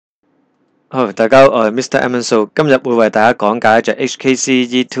好，大家好，我係 Mr. Emerson，今日會為大家講解一隻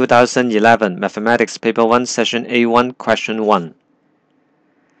HKCEE 2011 Mathematics Paper 1 Session A1 Question 1。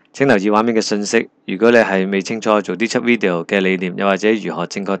請留意畫面嘅信息。如果你係未清楚做呢輯 video 嘅理念，又或者如何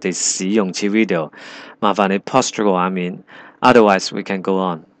正確地使用此 video，麻煩你 pause 咗個畫面。Otherwise, we can go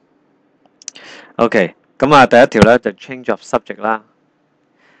on。OK，咁啊，第一條咧就 change of subject 啦。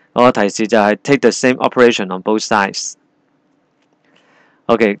我嘅提示就係 take the same operation on both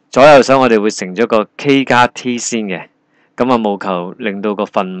sides。OK， 左右手我哋會乘咗個 K 加 T 先嘅，咁啊務求令到個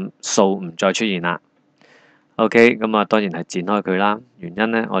份數唔再出現啦。OK， 咁啊當然係展開佢啦。原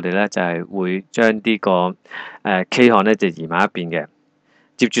因咧，我哋咧就係會將呢個K 項咧就移埋一邊嘅。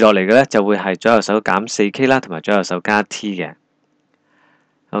接住落嚟嘅咧就會係左右手減 4K 啦，同埋左右手加 T 嘅。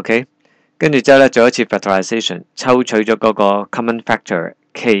OK， 跟住之後咧做一次 factorization， 抽取咗嗰個 common factor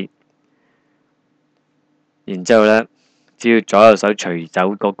K， 然之後咧。只要左右手除走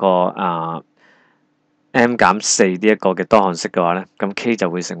嗰個m 減4呢一個嘅多項式嘅話咧，咁 K 就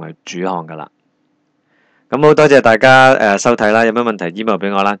會成為主項噶啦。咁好多謝大家收睇啦，有咩問題 email 俾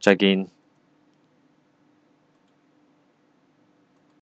我啦，再見。